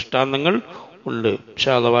അതിലെന്തുണ്ട്? ദൃഷ്ടാന്തങ്ങൾ ഉണ്ട്.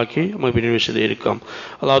 ഇൻഷാ അല്ലാഹ് ബാക്കി നമുക്ക് പിന്നെ വിശദീകരിക്കാം.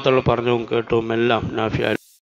 അല്ലാഹു തആല പറഞ്ഞതും കേട്ടതും എല്ലാം നാഫിയ